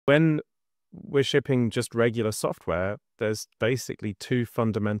When we're shipping just regular software, there's basically two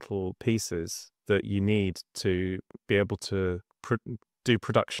fundamental pieces that you need to be able to do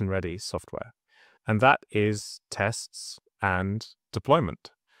production-ready software, and that is tests and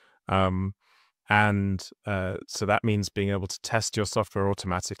deployment. So that means being able to test your software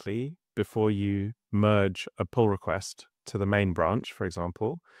automatically before you merge a pull request to the main branch, for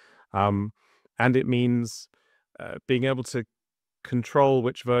example. And it means being able to control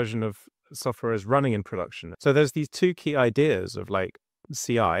which version of software is running in production. So there's these two key ideas of like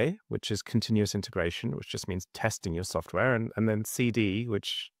CI, which is continuous integration, which just means testing your software, and then CD,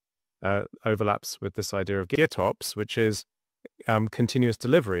 which overlaps with this idea of GitOps, which is continuous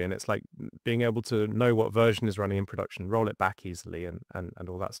delivery. And it's like being able to know what version is running in production, roll it back easily, and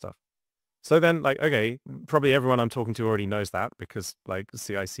all that stuff. So then, like, okay, probably everyone I'm talking to already knows that, because like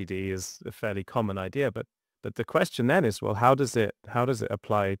CI/CD is a fairly common idea. But the question then is, well, how does it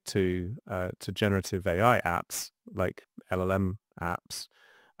apply to generative AI apps like LLM apps?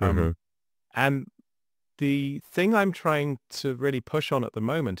 Mm-hmm. And the thing I'm trying to really push on at the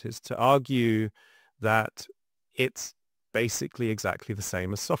moment is to argue that it's basically exactly the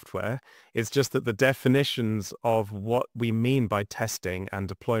same as software. It's just that the definitions of what we mean by testing and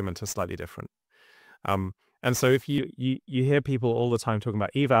deployment are slightly different. And so if you hear people all the time talking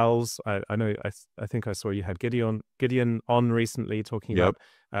about evals, I know, I think I saw you had Gideon on recently talking Yep.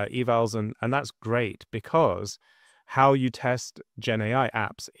 about evals, and that's great, because how you test GenAI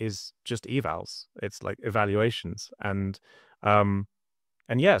apps is just evals. It's like evaluations. And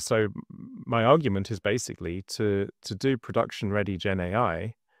yeah, so my argument is basically to do production-ready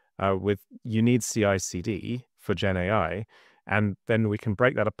GenAI, you need CI/CD for GenAI, and then we can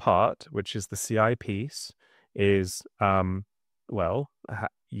break that apart, which is the CI piece is,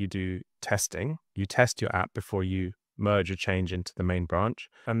 you do testing. You test your app before you merge a change into the main branch.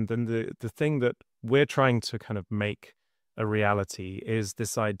 And then the thing that we're trying to kind of make a reality is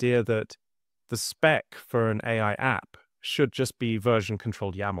this idea that the spec for an AI app should just be version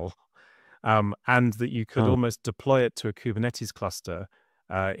controlled YAML, and that you could Oh. almost deploy it to a Kubernetes cluster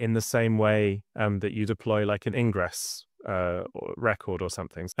in the same way that you deploy like an ingress or record or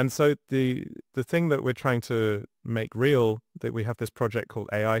something. And so the thing that we're trying to make real, that we have this project called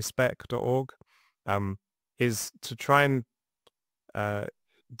AIspec.org, is to try and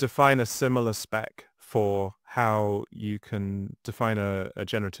define a similar spec for how you can define a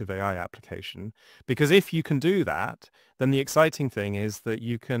generative AI application. Because if you can do that, then the exciting thing is that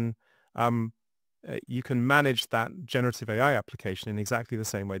you can manage that generative AI application in exactly the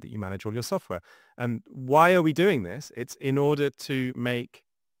same way that you manage all your software. And why are we doing this? It's in order to make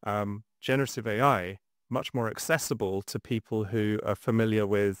generative AI much more accessible to people who are familiar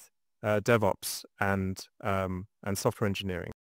with DevOps and software engineering.